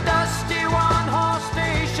 In a dusty one-horse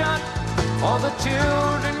station, all the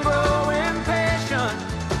children grow impatient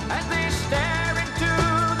as they stare into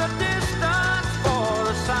the distance for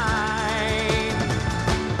a sign.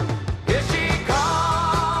 Here she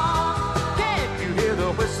comes, can't you hear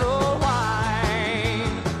the whistle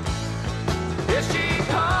whine? Here she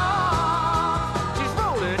comes, she's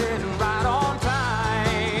rolling in right on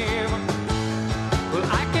time. Well,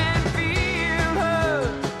 I can feel her,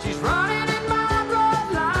 she's running in my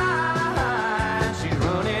bloodline. She's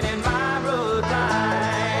running in my bloodline.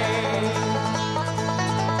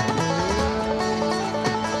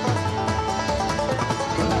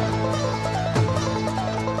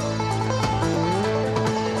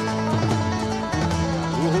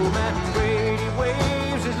 Oh, Matt Brady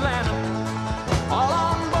waves his lantern. All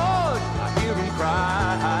on board, I hear him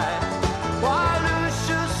cry. While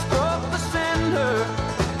Lucius stroked the cinder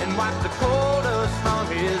and wiped the coal dust from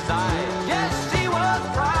his eyes. Yes, she was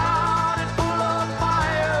proud and full of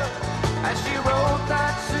fire as she rode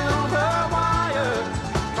that silver wire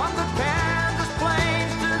from the Kansas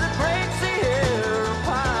plains to the great Sierra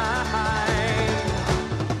pine.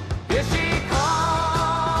 Here she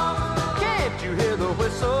comes, can't you hear the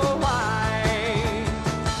whistle whine?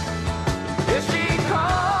 Here she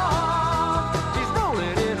comes, she's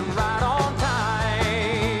rolling in right on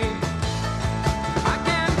time. I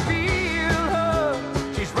can feel her,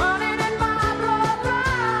 she's running in my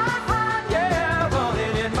bloodline. Yeah,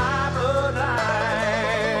 running in my bloodline.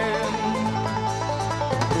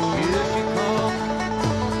 Here she comes.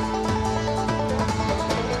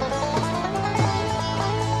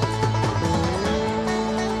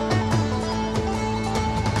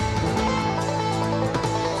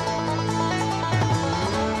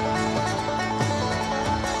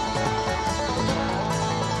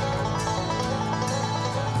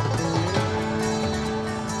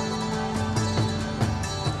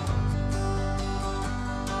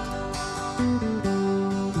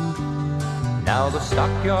 Now the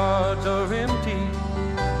stockyards are empty,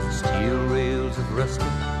 steel rails have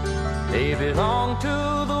rusted. They belong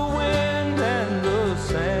to the wind and the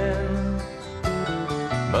sand.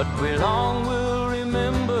 But we long will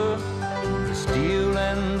remember the steel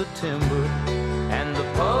and the timber and the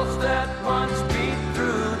pulse that once beat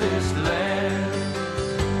through this land.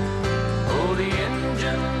 Oh, the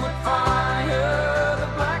engine would fire, the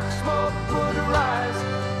black smoke would rise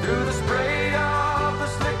through the spray of the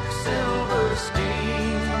slick silver steam.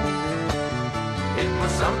 It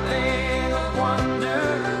was something of wonder,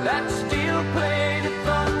 that steel-plated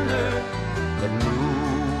thunder that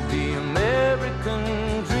moved the American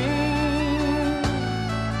dream,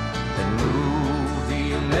 that moved the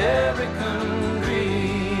American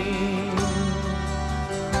dream,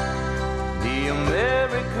 the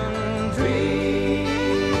American dream.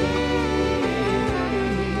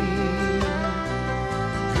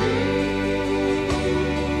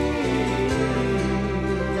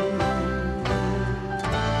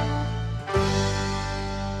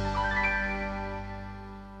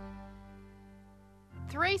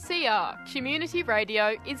 Community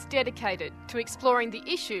Radio is dedicated to exploring the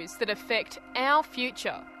issues that affect our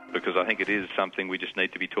future. Because I think it is something we just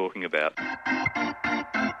need to be talking about.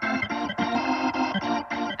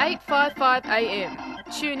 855 AM.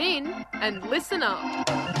 Tune in and listen up.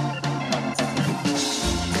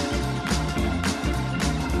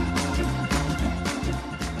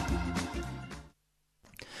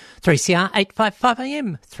 3CR 855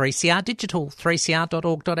 AM, 3CR Digital,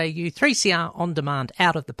 3cr.org.au, 3CR On Demand,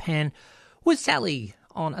 Out of the Pan with Sally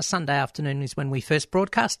on a Sunday afternoon is when we first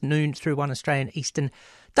broadcast, noon through 1 Australian Eastern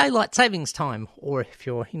Daylight Savings Time, or if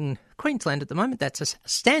you're in Queensland at the moment, that's a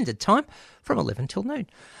standard time from 11 till noon.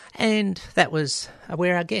 And that was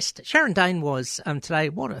where our guest Sharon Dane was today.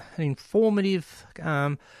 What an informative,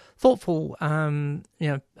 thoughtful, comments,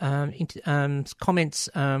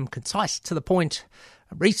 concise, to the point,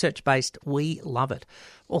 research-based. We love it.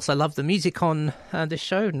 Also love the music on this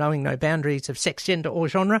show, knowing no boundaries of sex, gender or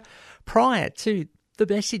genre. Prior to the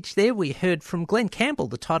message there, we heard from Glenn Campbell,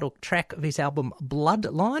 the title track of his album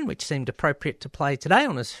Bloodline, which seemed appropriate to play today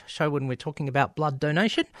on a show when we're talking about blood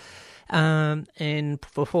donation. And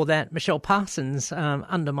before that, Michelle Parsons,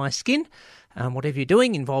 Under My Skin. Whatever you're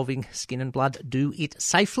doing involving skin and blood, do it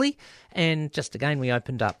safely. And just again, we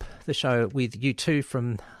opened up the show with U2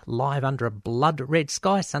 from Live Under a Blood Red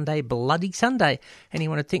Sky, Sunday, Bloody Sunday.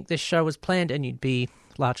 Anyone would think this show was planned, and you'd be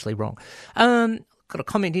largely wrong. Got a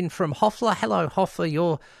comment in from Hoffler. Hello, Hoffler.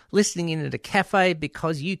 You're listening in at a cafe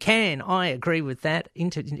because you can. I agree with that.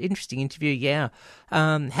 Interesting interview, yeah.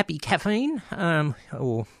 Happy caffeine,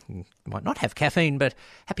 or you might not have caffeine, but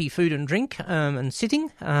happy food and drink and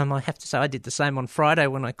sitting. I have to say I did the same on Friday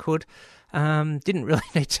when I could. Didn't really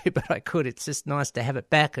need to, but I could. It's just nice to have it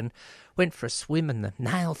back, and went for a swim, and the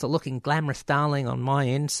nails are looking glamorous, darling, on my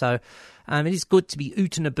end. So it is good to be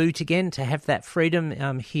oot and a boot again, to have that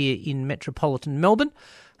freedom here in metropolitan Melbourne.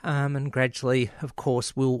 And gradually, of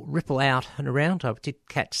course, we'll ripple out and around. I did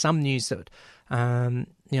catch some news that,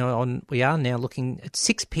 we are now looking at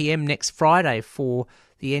 6 p.m. next Friday for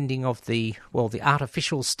the ending of the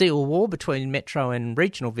artificial steel war between Metro and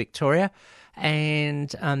regional Victoria. And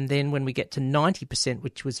then when we get to 90%,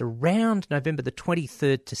 which was around November the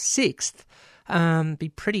 23rd to 6th, be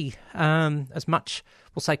pretty as much,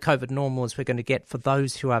 we'll say, COVID normal as we're going to get for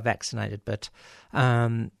those who are vaccinated. But,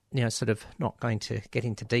 sort of not going to get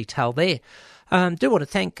into detail there. Do want to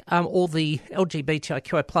thank all the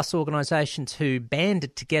LGBTIQI plus organisations who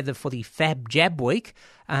banded together for the Fab Jab Week,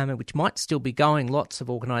 which might still be going. Lots of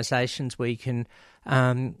organisations where you can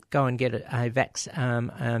go and get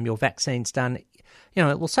your vaccines done.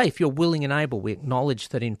 We'll say if you're willing and able. We acknowledge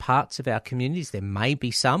that in parts of our communities there may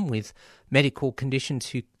be some with medical conditions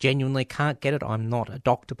who genuinely can't get it. I'm not a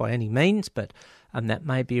doctor by any means, but that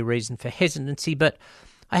may be a reason for hesitancy. But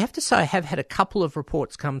I have to say I have had a couple of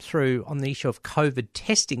reports come through on the issue of COVID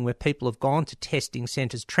testing where people have gone to testing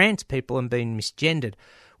centres, trans people, and been misgendered,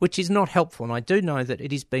 which is not helpful. And I do know that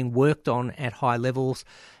it is being worked on at high levels.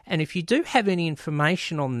 And if you do have any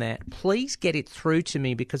information on that, please get it through to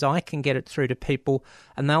me, because I can get it through to people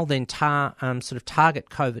and they'll then target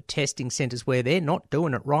COVID testing centres where they're not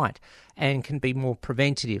doing it right and can be more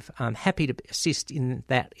preventative. I'm happy to assist in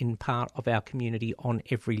that in part of our community on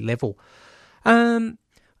every level.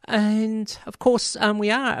 And, of course, we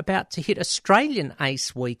are about to hit Australian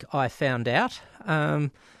ACE Week, I found out. We've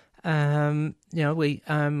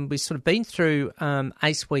sort of been through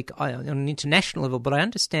ACE Week on an international level, but I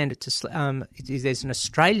understand there's an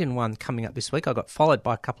Australian one coming up this week. I got followed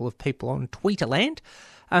by a couple of people on Tweeterland.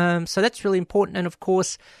 So that's really important. And, of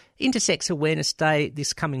course, Intersex Awareness Day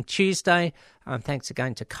this coming Tuesday. Thanks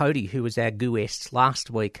again to Cody, who was our guest last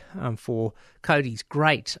week, for Cody's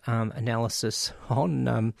great analysis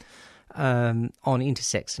on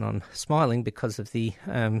intersex, and I'm smiling because of the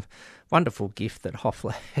wonderful gift that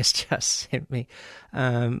Hoffler has just sent me.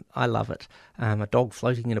 I love it. A dog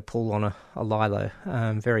floating in a pool on a lilo.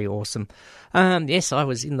 Very awesome. Yes, I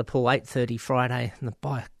was in the pool 8:30 Friday, and a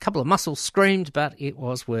couple of muscles screamed, but it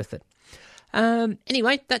was worth it.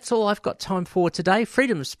 Anyway, that's all I've got time for today.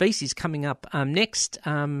 Freedom of Species coming up next.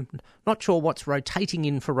 Not sure what's rotating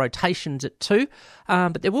in for rotations at 2,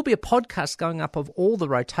 but there will be a podcast going up of all the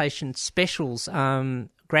rotation specials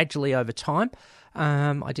gradually over time.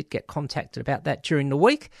 I did get contacted about that during the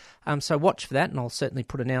week, so watch for that, and I'll certainly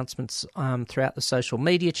put announcements throughout the social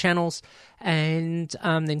media channels. And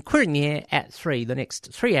then Queering the Air at 3, the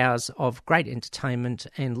next 3 hours of great entertainment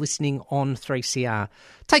and listening on 3CR.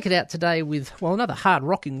 Take it out today with, another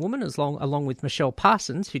hard-rocking woman, along with Michelle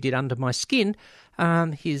Parsons, who did Under My Skin.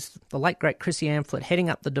 Here's the late, great Chrissy Amphlett heading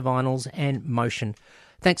up the Divinals and Motion.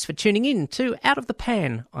 Thanks for tuning in to Out of the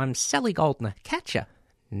Pan. I'm Sally Goldner. Catch ya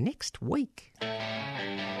next week. Lying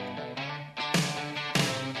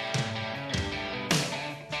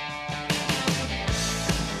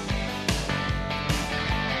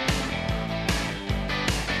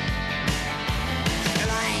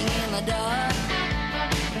in the dark,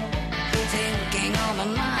 thinking all the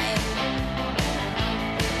night.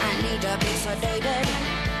 I need to be sedated.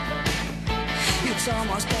 You It's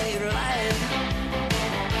almost daylight.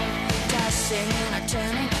 Tossing and a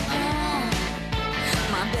turning. Oh,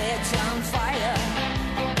 my bed's on fire.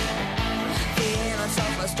 Feeling so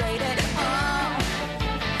frustrated. Oh,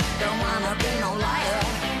 don't wanna be no liar.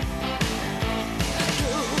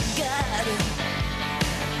 You got it.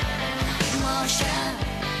 Motion,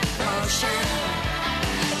 motion.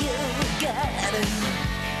 You got it.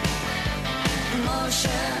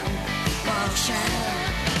 Motion, motion.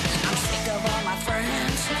 I'm sick of all my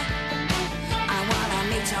friends. I wanna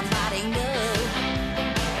meet somebody new.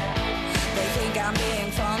 They think I'm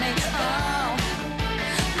being funny. Oh,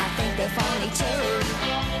 I think they're funny too.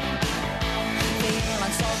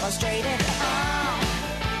 Feeling so frustrated. Oh,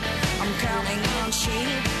 I'm counting on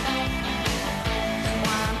sheep.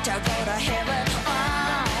 Want to go to heaven.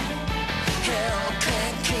 Oh, hell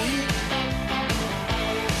can't keep.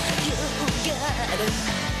 You got it.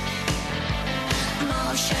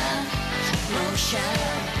 Motion, motion.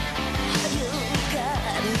 You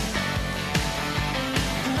got it.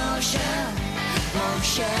 Motion,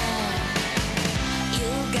 motion.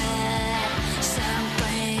 You got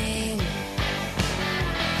something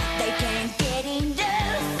they can't get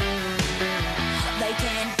enough. They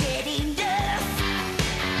can't get enough.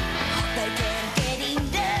 They can't get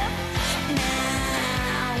enough.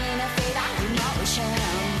 Now in a fit of emotion.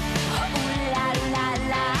 Ooh la la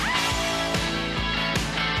la.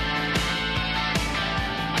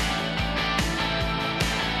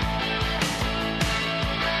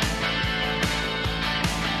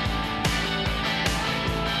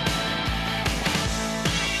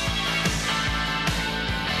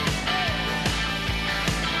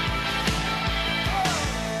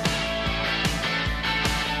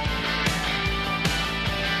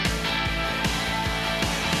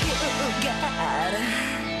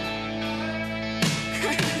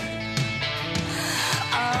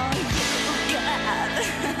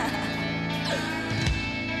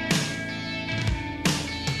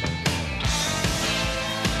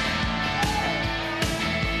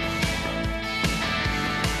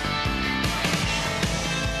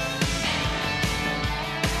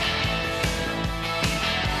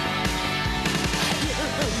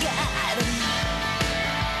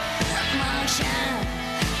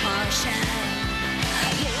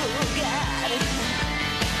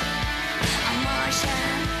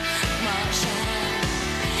 Motion,